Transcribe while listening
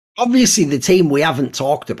obviously the team we haven't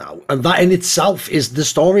talked about, and that in itself is the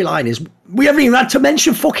storyline, is we haven't even had to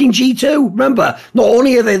mention fucking G2. Remember, not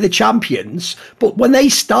only are they the champions, but when they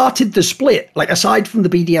started the split, like aside from the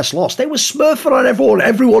BDS loss, they were smurfing on everyone.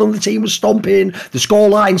 Everyone on the team was stomping. The score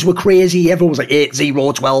lines were crazy. Everyone was like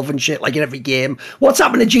 8-0, 12 and shit, like in every game. What's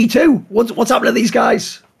happening to G2? What's happening to these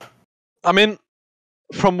guys? I mean,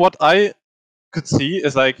 from what I could see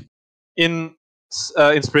is like in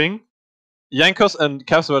spring, Jankos and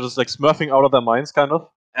Cavs were just like smurfing out of their minds, kind of.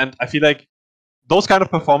 And I feel like those kind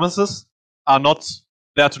of performances are not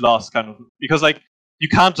there to last, kind of. Because like you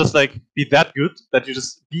can't just like be that good that you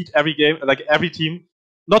just beat every game, like every team.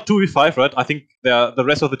 Not 2v5, right? I think the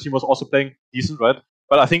rest of the team was also playing decent, right?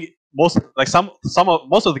 But I think most of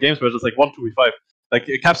the games were just like 1-2v5. Like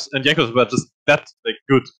Cavs and Jankos were just that like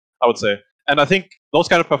good, I would say. And I think those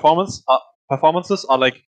kind of performances are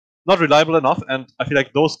like not reliable enough, and I feel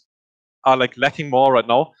like those are like lacking more right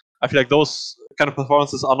now. I feel like those kind of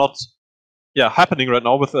performances are not, happening right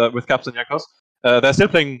now with Caps and Jankos. They're still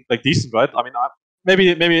playing like decent, right? I mean,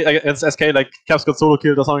 maybe against SK, like Caps got solo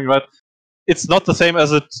killed or something, right? It's not the same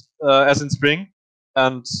as in spring,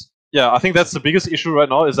 and I think that's the biggest issue right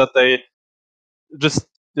now, is that they just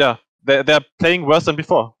they're playing worse than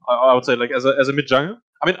before. I would say, like as a mid jungle.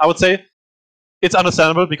 I mean, I would say it's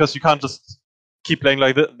understandable because you can't just keep playing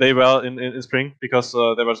like they were in spring, because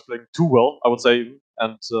they were just playing too well, I would say,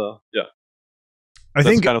 and I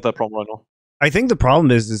think kind of that problem right now. I think the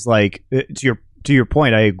problem is like, to your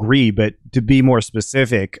point, I agree, but to be more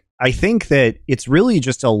specific, I think that it's really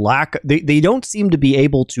just a lack. They don't seem to be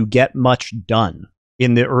able to get much done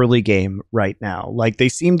in the early game right now. Like they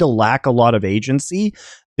seem to lack a lot of agency.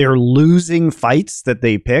 They're losing fights that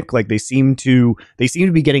they pick. Like they seem to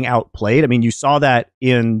be getting outplayed. I mean, you saw that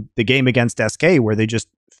in the game against SK, where they just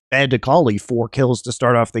fed Akali 4 kills to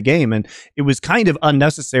start off the game, and it was kind of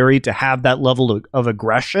unnecessary to have that level of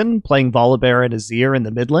aggression playing Volibear and Azir in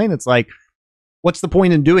the mid lane. It's like, what's the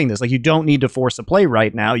point in doing this? Like, you don't need to force a play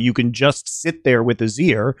right now. You can just sit there with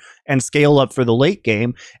Azir and scale up for the late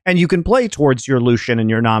game, and you can play towards your Lucian and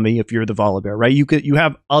your Nami if you're the Volibear, right? You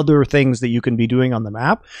have other things that you can be doing on the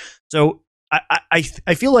map. So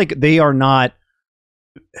I feel like they are not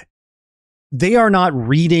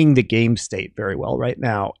reading the game state very well right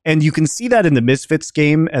now. And you can see that in the Misfits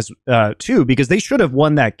game as too, because they should have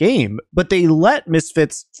won that game, but they let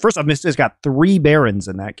Misfits, first off, Misfits got 3 Barons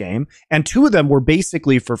in that game, and 2 of them were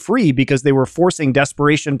basically for free because they were forcing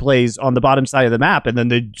desperation plays on the bottom side of the map, and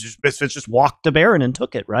then Misfits just walked the Baron and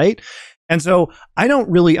took it, right? And so I don't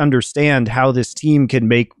really understand how this team can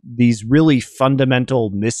make these really fundamental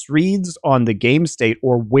misreads on the game state,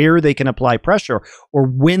 or where they can apply pressure, or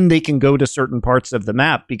when they can go to certain parts of the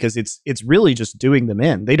map, because it's really just doing them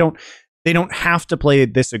in. They don't have to play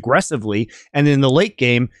this aggressively. And in the late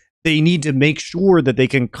game, they need to make sure that they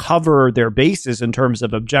can cover their bases in terms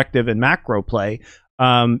of objective and macro play,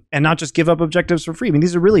 and not just give up objectives for free. I mean,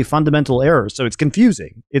 these are really fundamental errors. So it's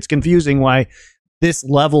confusing. It's confusing why this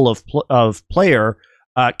level of player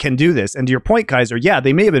can do this. And to your point, Kaiser,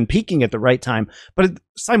 they may have been peaking at the right time, but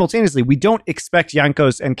simultaneously, we don't expect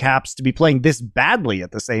Jankos and Caps to be playing this badly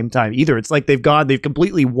at the same time either. It's like they've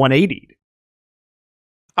completely 180'd.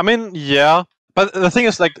 I mean, but the thing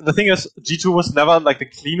is, G2 was never like the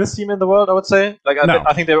cleanest team in the world, I would say. Like,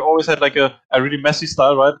 I think they always had like a really messy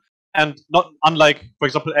style, right? And not unlike, for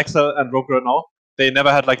example, Excel and Rogue right now, they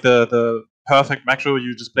never had like the perfect macro.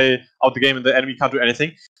 You just play out the game and the enemy can't do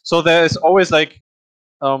anything. So there is always like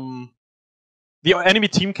the enemy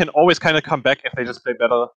team can always kind of come back if they just play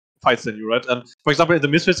better fights than you, right? And for example, in the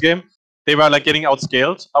Misfits game, they were like getting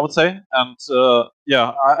outscaled, I would say. And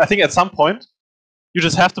I think at some point you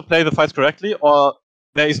just have to play the fights correctly, or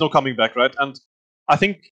there is no coming back, right? And I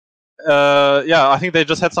think I think they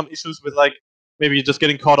just had some issues with like maybe just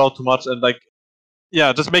getting caught out too much, and like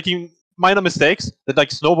just making minor mistakes that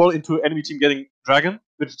like snowball into enemy team getting Dragon,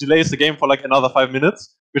 which delays the game for like another 5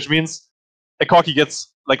 minutes, which means a Corki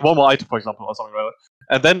gets like one more item, for example, or something like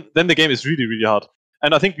that. And then the game is really, really hard.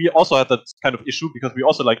 And I think we also had that kind of issue because we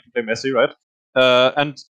also like to play messy, right?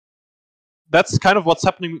 And that's kind of what's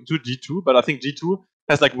happening to G2, but I think G2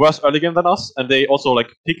 has like worse early game than us, and they also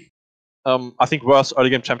like pick I think worse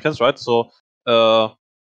early game champions, right? So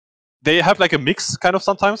they have like a mix kind of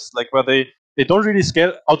sometimes, like where they don't really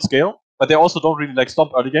outscale, but they also don't really like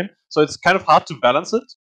stomp early game. So it's kind of hard to balance it.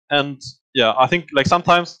 And I think like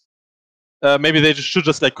sometimes maybe they should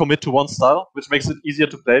just like commit to one style, which makes it easier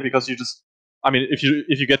to play, because you just, I mean, if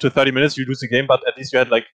you get to 30 minutes, you lose the game, but at least you had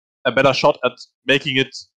like a better shot at making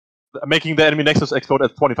the enemy nexus explode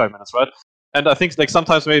at 25 minutes, right? And I think like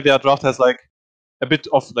sometimes maybe their draft has like a bit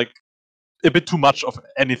of like a bit too much of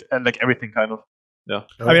everything kind of. Yeah.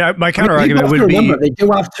 I mean, my counter argument would remember, they do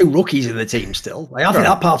have 2 rookies in the team still. Like, I think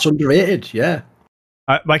that part's underrated. Yeah.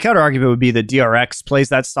 My counter argument would be that DRX plays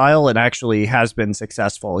that style and actually has been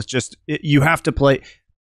successful. It's just you have to play.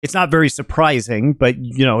 It's not very surprising, but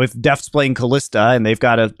if Def's playing Kalista and they've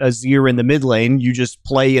got a Zir in the mid lane, you just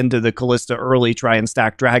play into the Kalista early, try and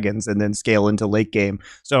stack dragons, and then scale into late game.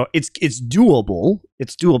 So it's doable.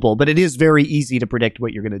 It's doable, but it is very easy to predict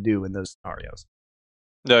what you're going to do in those scenarios.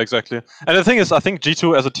 Yeah, exactly. And the thing is, I think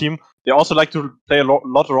G2 as a team, they also like to play a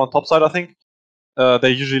lot around topside. I think they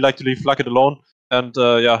usually like to leave Flacket alone, and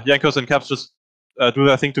Jankos and Caps just do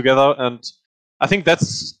their thing together. And I think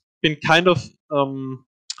that's been kind of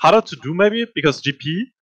harder to do maybe because GP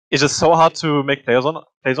is just so hard to make plays on.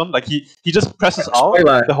 Like he just presses out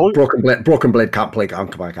the whole Broken Blade can't play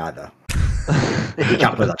Counterback either. He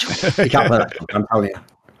can't play that. He can't play that. I'm telling you.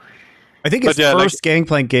 I think his first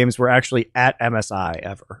Gangplank games were actually at MSI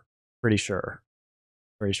ever. Pretty sure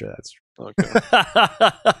that's true. Okay.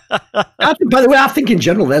 By the way, I think in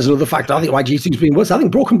general there's another factor. I think why G2's been worse. I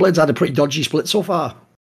think Broken Blade's had a pretty dodgy split so far.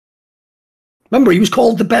 Remember, he was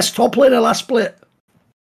called the best top laner last split.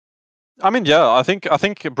 I mean, yeah, I think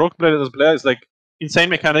Broken Blade as a player is like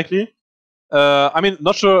insane mechanically. I mean,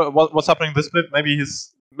 not sure what's happening this split. Maybe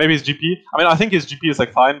his GP. I mean, I think his GP is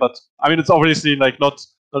like fine, but I mean, it's obviously like not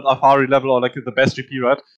Afari level or like the best GP,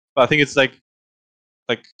 right? But I think it's like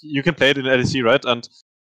you can play it in LEC, right? And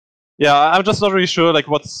yeah, I'm just not really sure like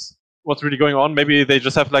what's really going on. Maybe they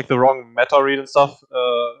just have like the wrong meta read and stuff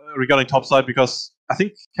regarding topside, because I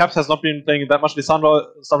think Caps has not been playing that much Lissandra,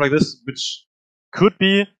 stuff like this, which could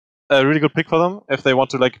be a really good pick for them if they want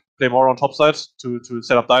to like play more on topside to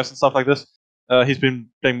set up dives and stuff like this. He's been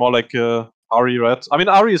playing more like Ahri, right? I mean,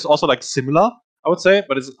 Ahri is also like similar, I would say,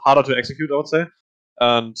 but it's harder to execute, I would say.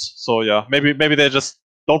 And so yeah, maybe they just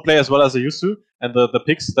don't play as well as they used to, and the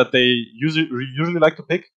picks that they usually like to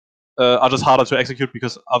pick are just harder to execute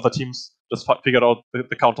because other teams just figured out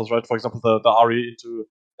the counters, right? For example, the Ahri into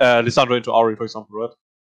Lissandra into Ahri, for example, right?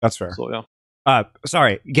 That's fair. So yeah.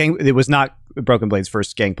 Sorry, it was not Broken Blade's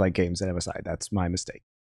first Gangplank games at MSI. That's my mistake.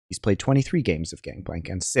 He's played 23 games of Gangplank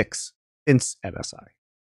and 6 since MSI,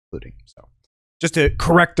 including. So just to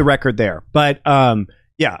correct the record there. But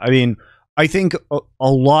yeah, I mean, I think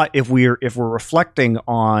a lot if we're reflecting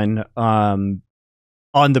on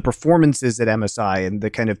the performances at MSI and the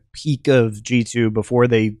kind of peak of G2 before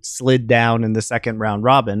they slid down in the second round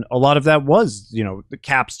robin, a lot of that was, the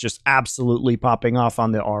Caps just absolutely popping off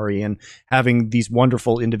on the Ahri and having these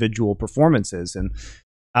wonderful individual performances. And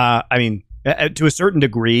I mean, to a certain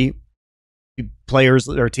degree, players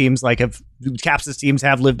or teams Caps' teams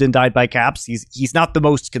have lived and died by Caps. He's not the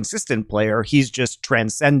most consistent player. He's just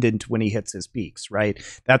transcendent when he hits his peaks, right?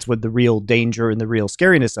 That's what the real danger and the real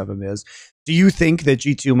scariness of him is. Do you think that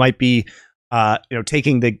G2 might be,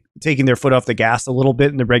 taking their foot off the gas a little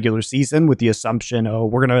bit in the regular season with the assumption,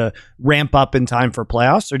 we're going to ramp up in time for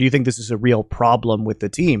playoffs? Or do you think this is a real problem with the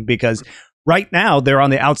team? Because right now they're on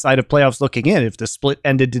the outside of playoffs looking in. If the split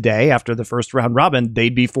ended today after the first round robin,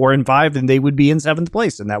 they'd be 4-5 and they would be in 7th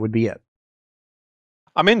place, and that would be it.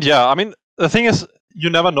 I mean, yeah. I mean, the thing is, you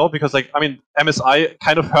never know because, MSI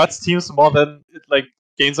kind of hurts teams more than it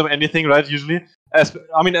gains them anything, right? Usually,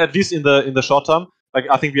 at least in the short term.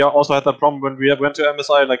 I think we also had that problem when we went to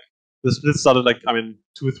MSI. The split started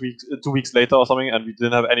 2 weeks later or something, and we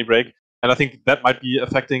didn't have any break. And I think that might be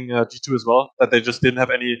affecting G2 as well, that they just didn't have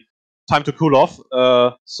any time to cool off.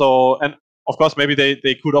 And of course, maybe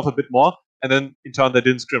they cooled off a bit more, and then in turn they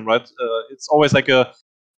didn't scrim, right? It's always like a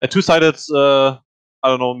two-sided, I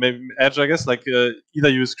don't know, maybe edge, I guess. Either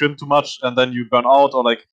you scrim too much and then you burn out, or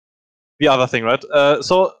the other thing, right?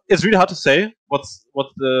 So it's really hard to say what's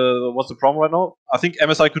the problem right now. I think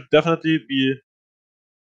MSI could definitely be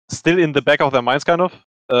still in the back of their minds, kind of.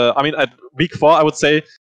 At week 4, I would say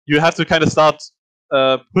you have to kind of start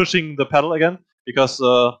pushing the pedal again, because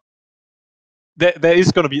there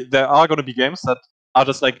are gonna be games that are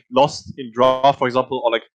just lost in draft, for example,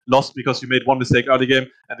 or lost because you made one mistake early game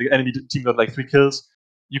and the enemy team got 3 kills.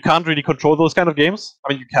 You can't really control those kind of games.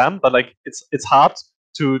 I mean, you can, but it's hard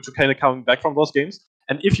to kind of come back from those games.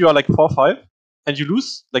 And if you are 4-5 and you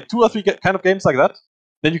lose 2 or 3 kind of games like that,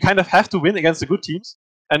 then you kind of have to win against the good teams.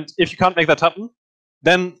 And if you can't make that happen,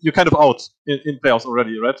 then you're kind of out in playoffs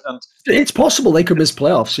already, right? And it's possible they could miss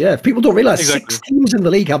playoffs. Yeah, if people don't realize, Exactly. 6 teams in the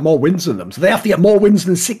league have more wins than them, so they have to get more wins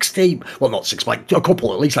than 6 teams. Well, not 6, like a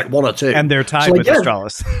couple, at least like 1 or 2. And they're tied So, with yeah,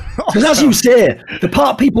 Astralis. Because as you say, the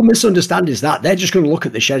part people misunderstand is that they're just going to look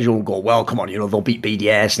at the schedule and go, well, come on, you know, they'll beat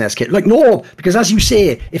BDS and SK. Like, no, because as you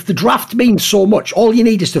say, if the draft means so much, all you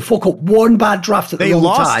need is to fuck up one bad draft at the They wrong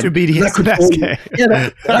lost time. to BDS That could and hold- SK. Yeah,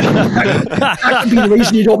 that could be the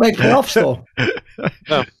reason you don't make playoffs, though.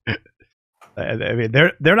 yeah. I mean,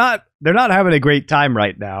 they're not having a great time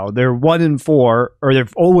right now. They're 1-4, or they're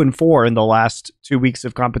 0-4 in the last 2 weeks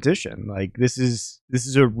of competition. Like this is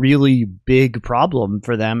a really big problem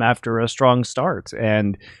for them after a strong start,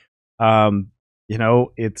 and you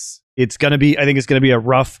know, it's gonna be. I think it's gonna be a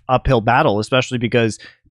rough uphill battle, especially because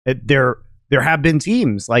there have been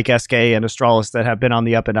teams like SK and Astralis that have been on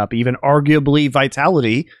the up and up. Even arguably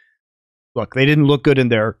Vitality. Look, they didn't look good in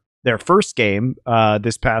their first game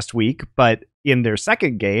this past week, but in their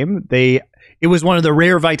second game, it was one of the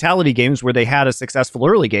rare Vitality games where they had a successful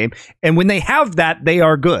early game. And when they have that, they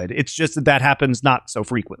are good. It's just that happens not so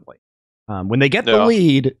frequently. When they get the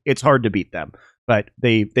lead, it's hard to beat them, but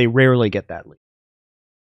they rarely get that lead.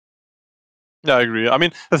 Yeah, I agree. I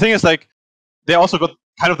mean, the thing is, like, they also got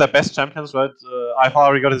kind of their best champions, right?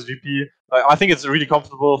 Alfari got his GP. I think it's really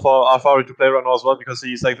comfortable for Alfari to play right now as well, because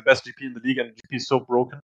he's like the best GP in the league, and GP is so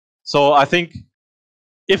broken. So I think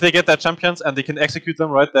if they get their champions and they can execute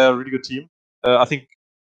them, right, they're a really good team. I think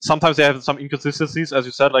sometimes they have some inconsistencies, as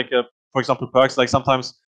you said, like, for example, Perks, like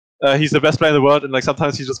sometimes he's the best player in the world, and like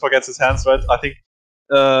sometimes he just forgets his hands, right? I think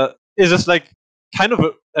it's just like kind of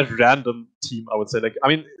a random team, I would say. Like, I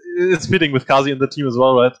mean, it's fitting with Kazi in the team as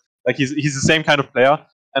well, right? Like he's the same kind of player,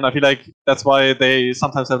 and I feel like that's why they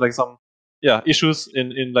sometimes have like some issues in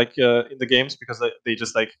the games, because they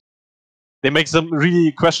just like they make some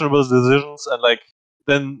really questionable decisions, and like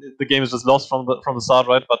then the game is just lost from the start,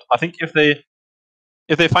 right? But I think if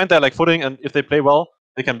they find their like footing and if they play well,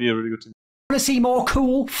 they can be a really good team. Want to see more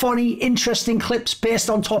cool, funny, interesting clips based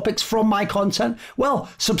on topics from my content? Well,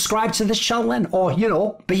 subscribe to this channel then, or, you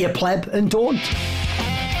know, be a pleb and don't.